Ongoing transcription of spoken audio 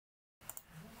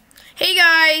Hey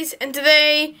guys, and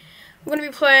today we're gonna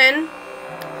be playing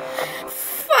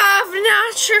Five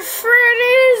Nights at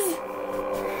Freddys.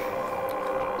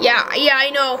 Yeah, I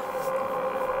know.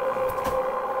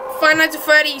 Five Nights at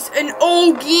Freddys, an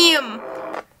old game.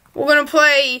 We're gonna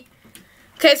play.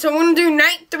 Okay, so we're gonna do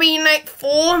night 3 and night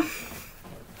 4.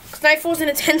 Cause night 4's an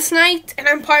intense night, and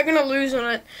I'm probably gonna lose on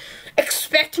it.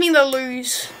 Expect me to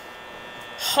lose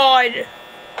hard.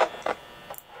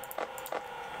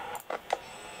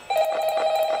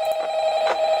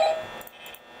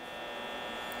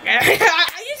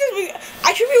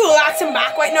 I should be relaxing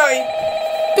back right now.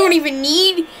 Don't even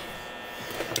need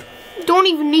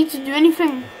to do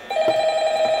anything.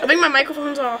 I think my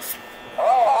microphone's off.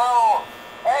 Oh,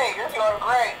 hey, you're doing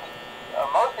great.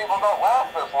 Most people don't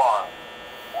last this long.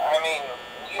 I mean,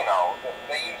 you know,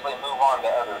 they usually move on to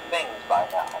other things by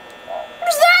now. What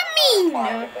does that mean?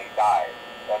 If they die.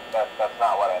 That's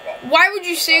not what I meant. Why would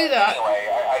you say that?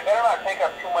 Anyway, I better not take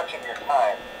up too much of your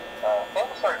time.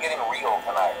 Things are getting real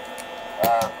tonight.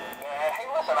 Hey,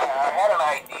 listen, I had an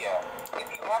idea. If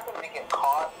you happen to get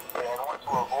caught and want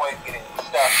to avoid getting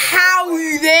stuck... How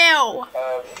now?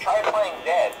 Try playing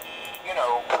dead. You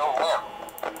know, go limp.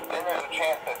 Then there's a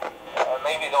chance that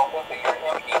maybe they'll think that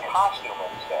you're an empty costume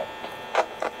instead.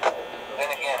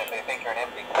 Then again, if they think you're an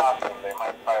empty costume, they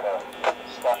might try to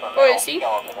step a metal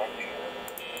skeleton into you.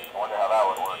 I wonder how that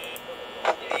would work.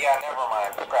 Yeah, never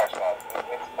mind. Scratch that.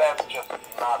 It's best just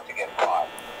not to get caught.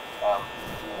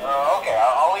 Okay,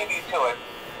 I'll leave you to it.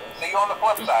 See you on the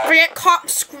flip side. If I get caught, I'm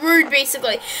screwed,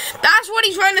 basically. That's what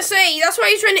he's trying to say. That's what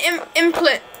he's trying to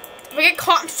implement. If I get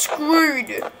caught, I'm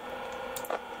screwed.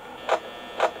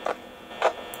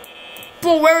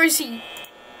 But where is he?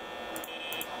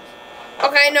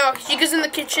 Okay, no, she goes in the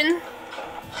kitchen.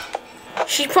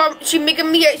 She's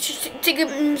making me a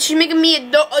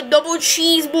double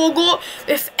cheeseburger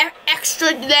with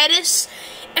extra lettuce,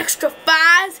 extra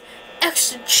fries,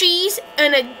 extra cheese,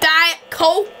 and a Diet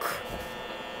Coke.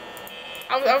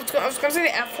 I was gonna say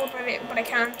the F word, but I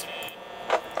can't.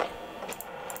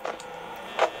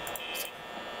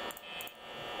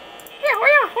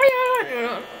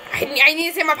 Yeah. I need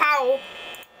to say my power.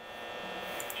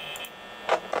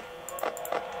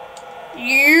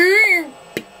 You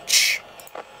bitch.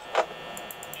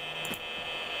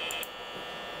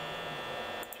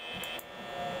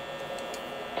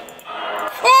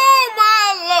 Oh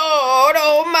my lord,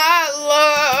 oh my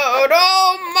lord,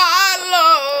 oh my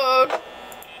lord.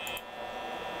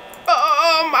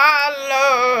 Oh my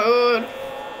lord.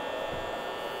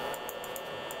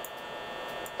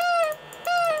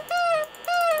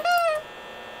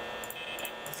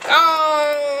 It's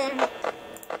gone.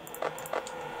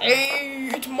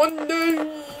 Hey, it's Monday.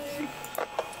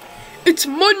 It's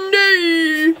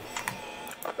Monday.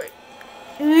 Wait.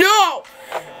 No,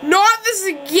 not this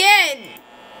again.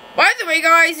 By the way,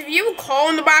 guys, if you have a call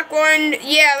in the background,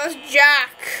 yeah, that's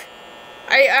Jack.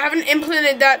 I haven't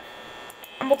implemented that.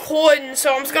 I'm recording,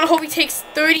 so I'm just gonna hope he takes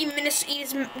 30 minutes to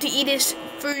eat his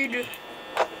food.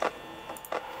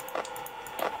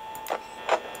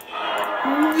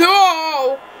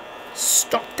 No!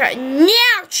 Stop that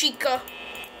now, Chica!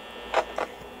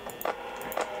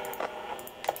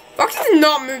 Foxy did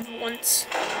not move once.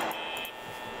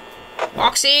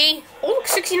 Foxy! Oh, look,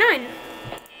 69.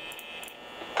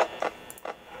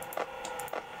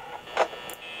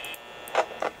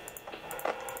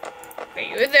 Okay,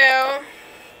 you're there.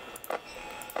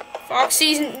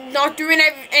 Foxy's not doing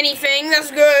anything.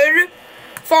 That's good.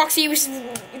 Foxy, you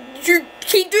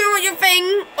keep doing what you're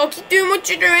thing. Or keep doing what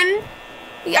you're doing.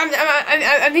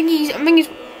 I think he's.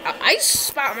 I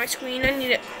spat on my screen. I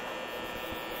need it.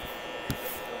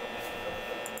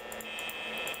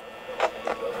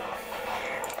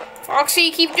 Foxy,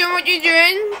 keep doing what you're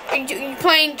doing. Are you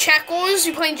playing checkers?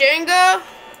 You playing Jenga?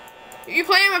 You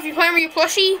playing? If you playing with your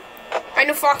plushie? I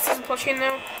know Fox has a plushie in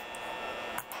there.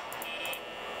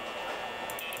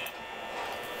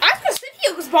 I was gonna sit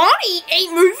here because Bonnie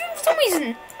ain't moving for some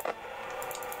reason.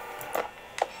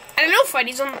 I don't know if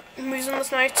Freddys moves on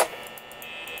this night.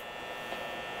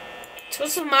 So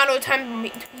it's a matter of time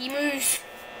he moves.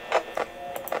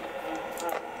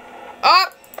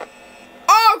 Up!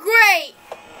 Oh great!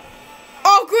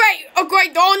 Oh great! Oh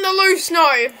great! They're on the loose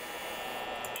now.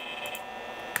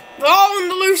 They're all on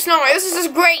the loose now. This is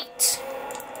just great.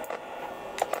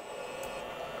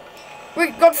 We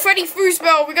got Freddy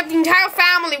Foosbell. We got the entire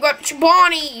family. We got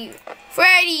Bonnie,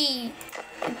 Freddy,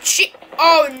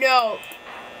 oh no.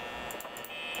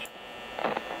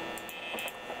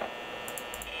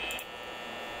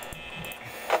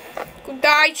 Go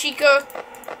die, Chica.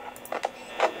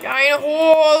 Die in a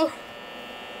hole.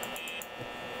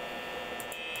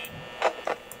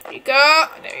 Chica,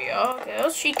 there you go. Okay,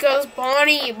 that's Chica, that's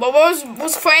Bonnie. But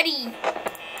was Freddy?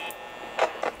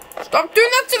 Stop doing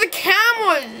that to the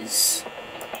cameras.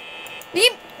 They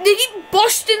keep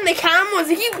busting the cameras.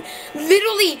 They keep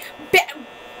literally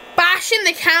bashing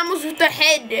the cameras with their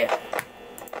head.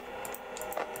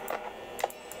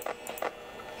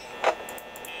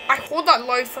 I heard that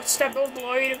loud footstep. That was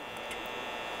loud.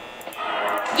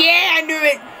 Yeah, I knew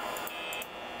it.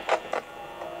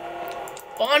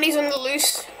 Bonnie's on the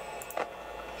loose.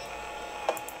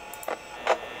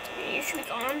 You should be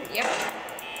gone. Yep.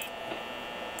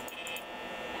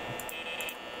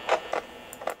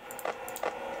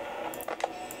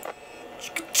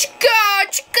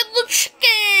 Chica the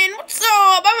chicken. What's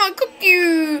up? I'm gonna cook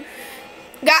you.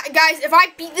 Guys, if I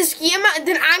beat this game,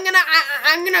 then I'm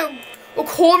gonna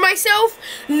record myself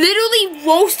literally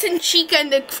roasting Chica in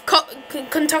the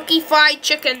Kentucky Fried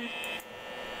Chicken.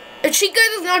 If Chica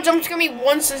does not jump scare me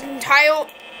once this entire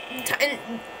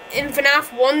in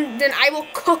FNAF 1, then I will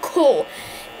cook her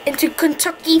into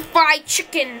Kentucky Fried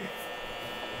Chicken.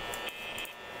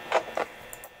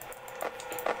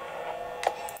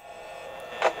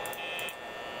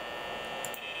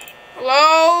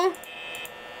 Hello?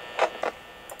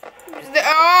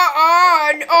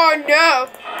 Oh no.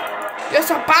 That's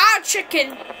a bad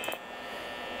chicken.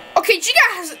 Okay, Chica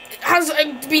has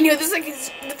been here. This is like his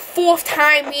 4th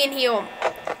time being here.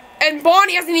 And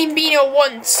Bonnie hasn't even been here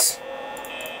once.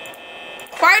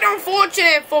 Quite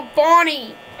unfortunate for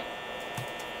Bonnie.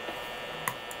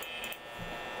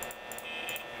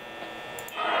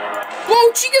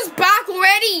 Whoa, Chica's back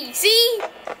already. See?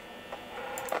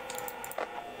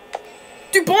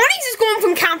 Dude, Bonnie's is going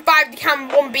from Camp 5 to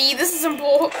Camp 1B. This is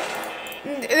important.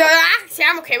 Actually,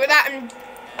 I'm okay with that. And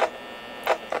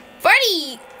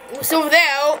Freddy was over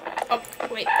there. Oh,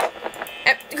 wait.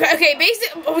 Okay,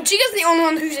 basically, Chica's the only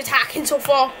one who's attacking so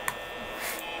far.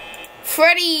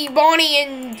 Freddy, Bonnie,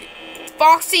 and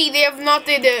Foxy, they have not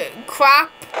did the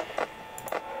crap.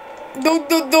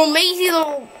 The lazy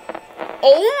little...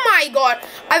 Oh my god.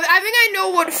 I think I know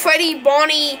what Freddy and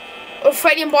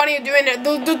Bonnie are doing.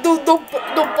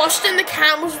 They're busting the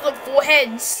cameras with their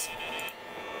foreheads.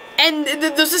 And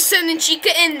they're just sending Chica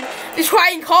in to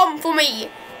try and come for me.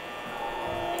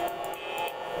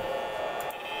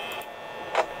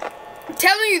 I'm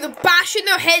telling you, they're bashing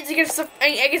their heads against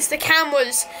the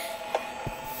cameras.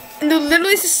 And they're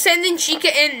literally just sending Chica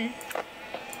in.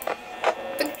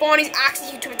 I think Bonnie's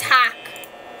asking you to attack.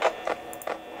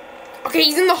 Okay,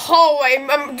 he's in the hallway.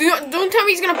 Don't tell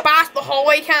me he's gonna bash the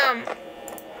hallway cam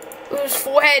with his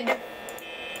forehead.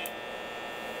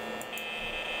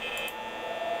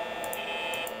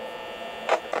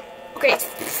 Okay,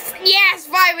 yes,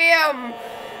 5 AM.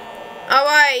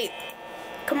 Alright,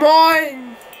 come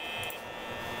on.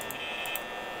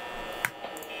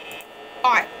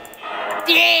 Alright.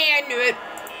 Yeah, I knew it.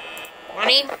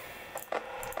 Bonnie.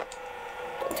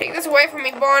 Don't take this away from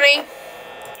me, Bonnie.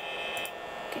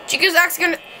 Okay, Chica's actually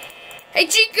gonna... Hey,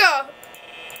 Chica!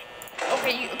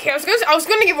 Okay, I was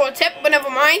gonna give her a tip, but never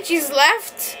mind. She's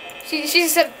left. She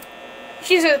said...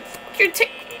 Your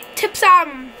tips,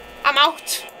 I'm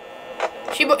out.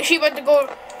 She about to go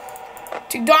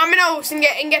to Domino's and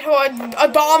get her a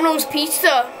Domino's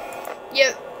pizza.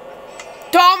 Yeah.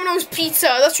 Domino's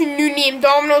Pizza. That's your new name.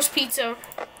 Domino's Pizza.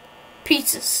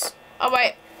 Pizzas.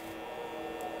 Alright.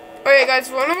 Alright, guys.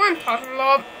 We're in parking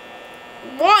lot.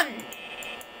 1.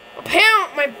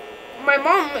 Apparently, my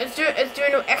mom is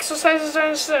doing no exercises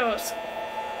downstairs.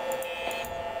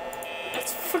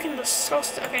 That's freaking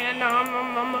disgusting. Okay, no,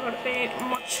 I'm not gonna say it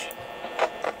much.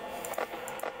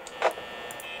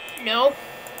 No.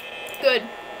 Good.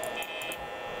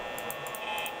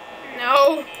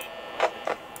 No.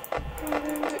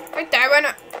 Right there, why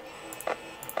not?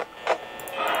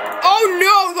 Oh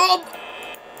no!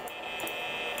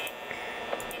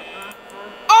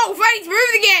 Oh, Freddy's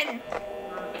moved again!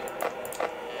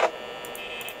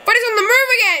 Freddy's on the move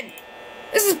again!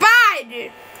 This is bad!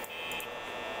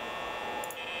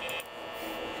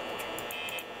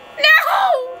 No!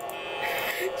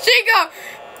 Chica!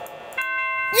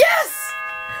 Yes!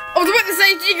 I was about to say,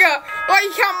 Chica, why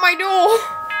you count my door?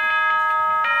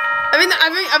 I think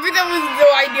that was the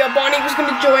idea. Bonnie was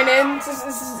gonna join in.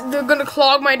 They're gonna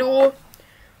clog my door.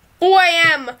 4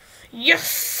 AM.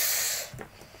 Yes.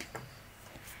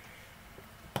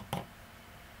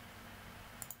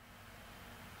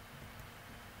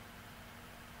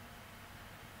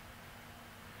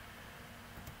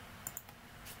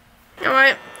 All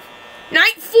right.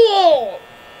 Night 4.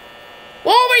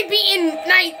 We're already beating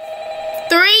night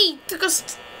 3. Took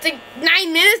us like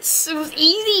 9 minutes. It was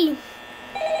easy.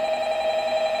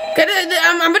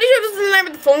 I'm pretty sure this is the night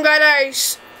with the phone guy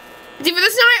dies. It's either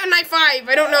this night or night 5.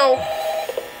 I don't know.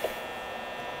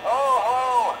 Oh,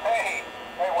 hello. Hey.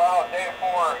 Hey, wow, day 4.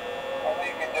 I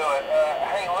think you can do it.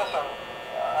 Hey, listen.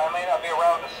 I may not be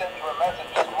around to send you a message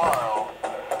tomorrow.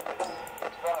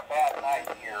 It's been a bad night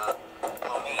here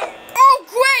for me. Oh,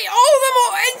 great! All of them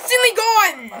are instantly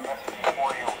gone! My message for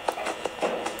you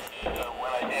when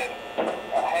I did.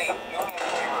 Hey, do me a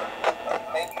favor.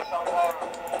 Maybe sometime you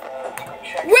could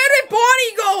check. Where did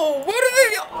Bonnie go? Where did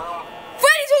they...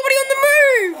 Freddy's already on the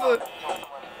move!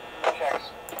 Checks.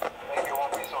 Maybe it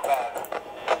won't be so bad.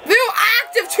 They're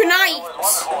active tonight! It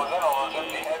was wonderful, wasn't it? All those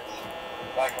empty heads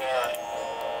back there.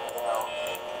 You know.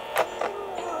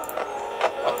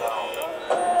 Oh no.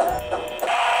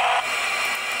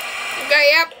 Okay,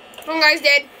 yep. One guy's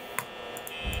dead.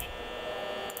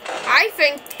 I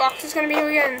think Fox is gonna be here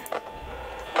again.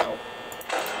 No.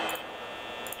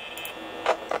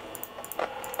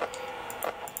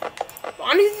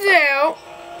 Bonnie's there.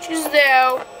 She's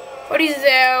there. Freddy's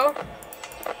there.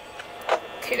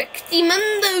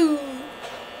 Correctimundo.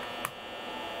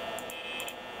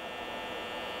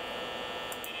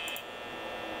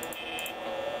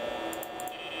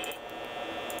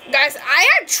 Guys, I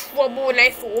had trouble when I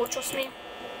thought, trust me.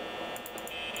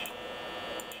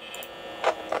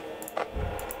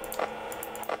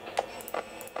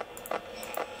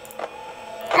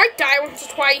 I might die once or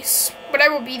twice, but I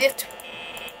will beat it.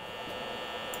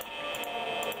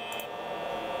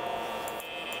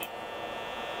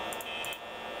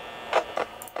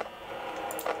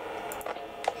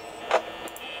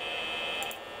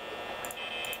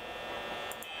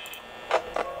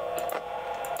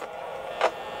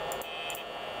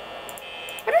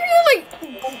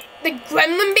 The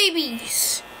gremlin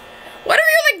babies. What are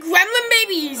you like gremlin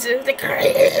babies? The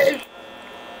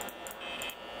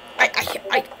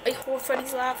I heard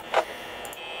Freddy's laugh.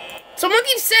 Someone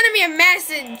keeps sending me a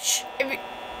message.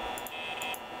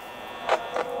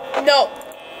 No.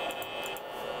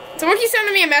 Someone keeps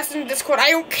sending me a message in Discord. I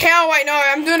don't care right now.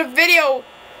 I'm doing a video.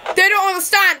 They don't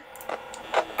understand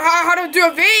how to do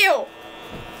a video.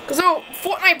 Cause oh,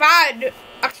 Fortnite bad.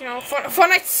 Actually no,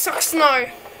 Fortnite sucks now.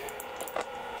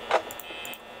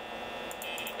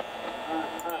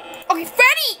 Okay,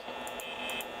 Freddy!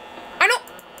 I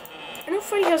know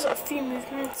Freddy has a few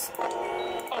movements.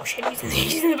 Oh shit,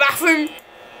 he's in the bathroom.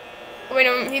 Oh, wait,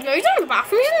 no, he's not in the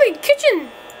bathroom, he's in the kitchen.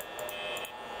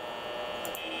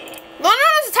 No one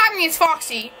is attacking me, it's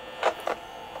Foxy.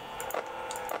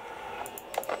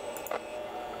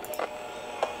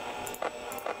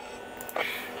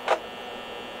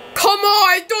 Come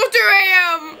on, don't do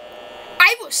him!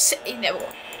 I will say never.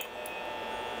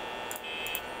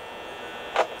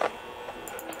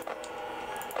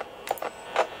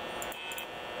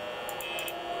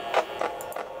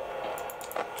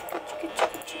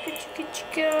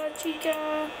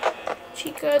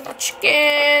 Chica the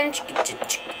chicken. Chica.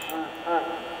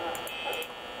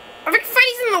 I think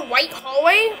Freddy's in the white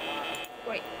hallway.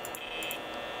 Wait.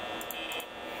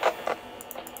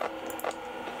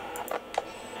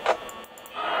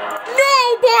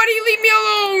 Nobody leave me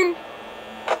alone.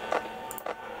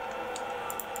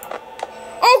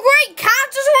 Oh great,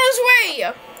 Cats is on his way.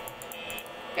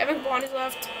 Okay, I think Bonnie's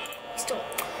left. He's still.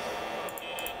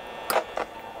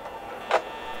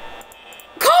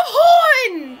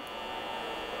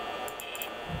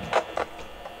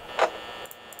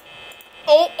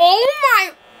 Oh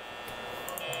my!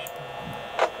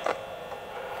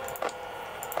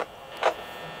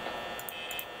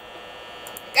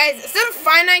 Guys, instead of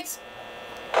 5 nights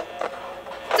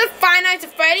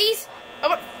at Freddy's, I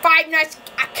want 5 nights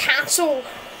at Castle.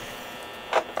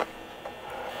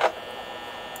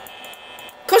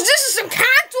 Cause this is some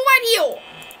Castle right here.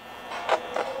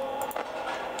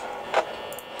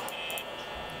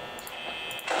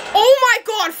 Oh my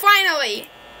god, finally!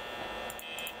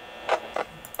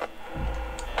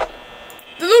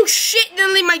 The little shit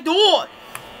didn't leave my door.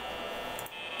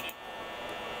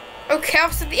 Okay,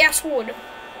 I'll set the S-word.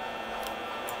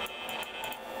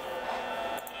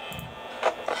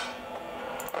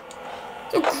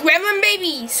 The gremlin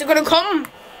babies are gonna come.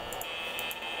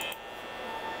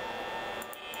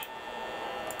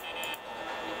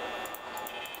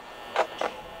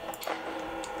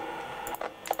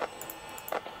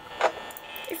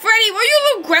 Hey Freddy, where are you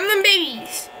little gremlin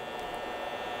babies?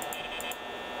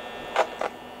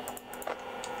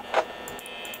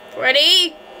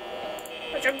 Freddy?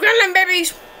 Where's your gremlin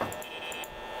babies?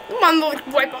 Come on, look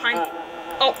right behind.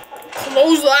 Oh,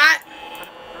 close that.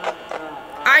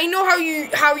 I know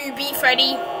how you beat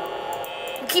Freddy.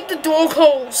 You keep the door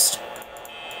closed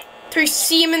till you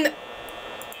see him in the.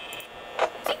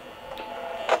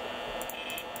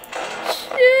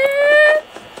 Shit.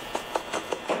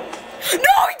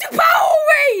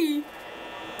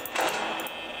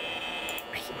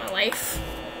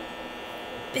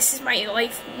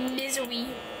 life misery.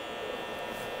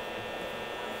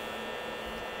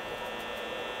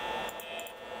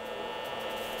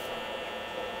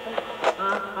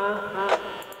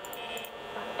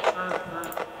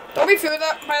 Don't be fooled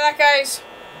by that, guys.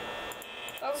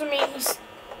 That doesn't mean he's...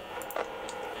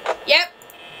 Yep.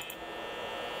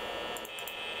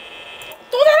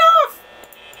 Throw that off!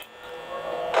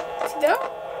 Is he there?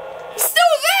 He's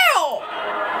still there!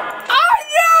 Oh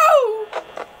no!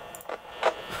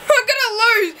 I'm gonna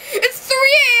lose. It's 3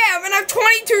 AM and I have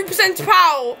 22%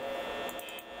 power.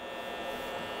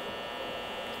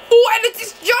 Oh, and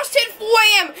it's just hit 4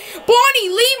 AM. Bonnie,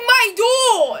 leave my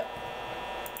door.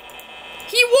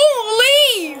 He won't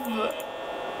leave.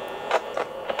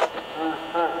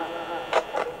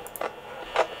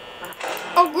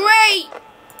 Oh, great.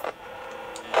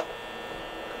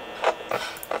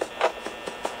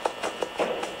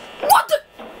 What the?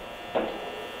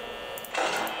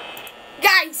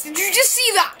 Guys, did you just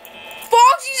see that?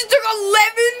 Foxy just took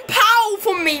 11 power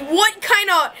from me. What kind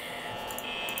of...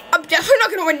 I'm definitely not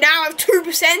going to win now. I have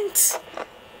 2%.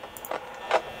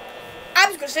 I'm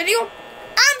just going to sit here.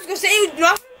 I'm just going to sit here and do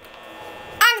nothing.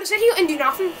 I'm going to sit here and do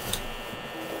nothing.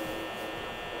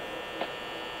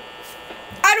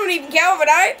 I don't even care over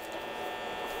that.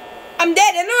 I'm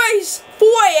dead anyways. 4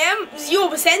 AM,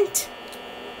 0%.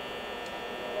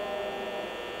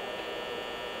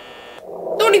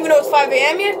 Don't even know it's 5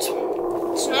 AM yet.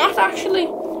 It's not actually.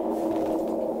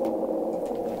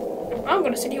 I'm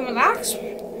going to sit here and relax.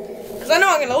 Because I know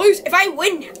I'm going to lose. If I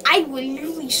win, I will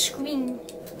literally scream.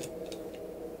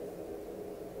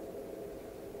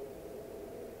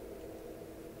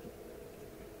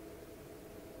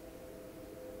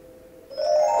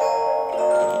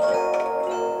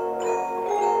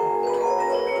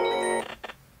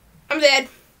 I'm dead.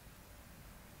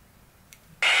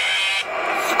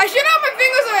 I should have my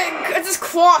fingers like, just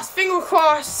crossed. Finger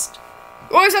crossed.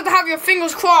 You always have to have your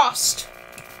fingers crossed.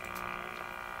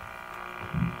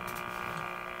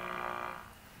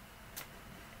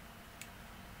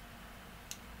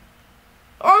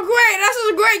 Oh great, this is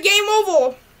a great game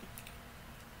over.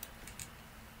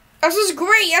 This is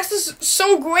great, this is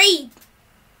so great.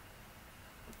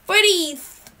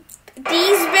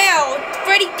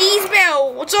 Freddys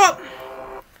Bell, what's up?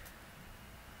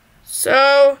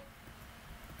 So,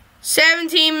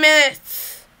 17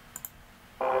 minutes.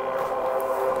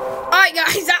 Alright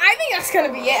guys, I think that's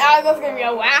gonna be it. I think that's gonna be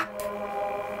a wrap.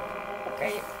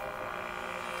 Okay.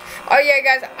 Oh yeah,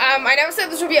 guys. I never said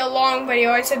this would be a long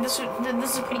video. I said this is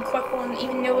a pretty quick one,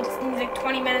 even though it's like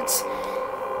 20 minutes.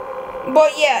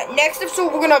 But yeah, next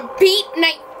episode we're gonna beat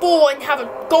night 4 and have a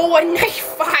go on night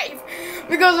 5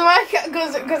 because I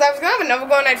was gonna have another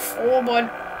go on night 4, but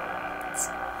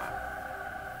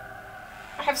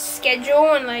I have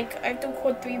schedule and like I have to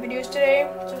record 3 videos today,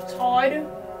 so it's hard.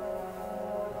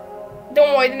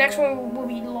 Don't worry, the next one will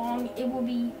be long. It will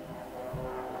be.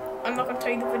 I'm not gonna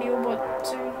tell you the video, but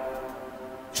soon.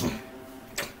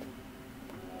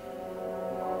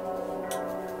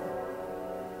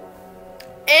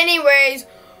 Anyways,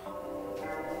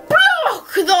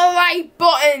 block the like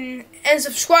button and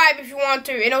subscribe if you want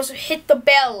to, and also hit the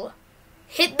bell.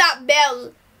 Hit that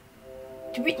bell.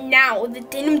 Do it now. The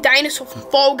Denim Dinosaur from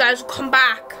Fall Guys will come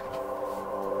back.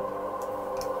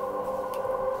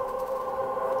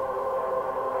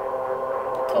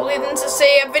 Totally didn't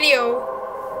say a video.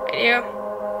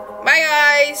 Bye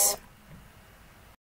guys.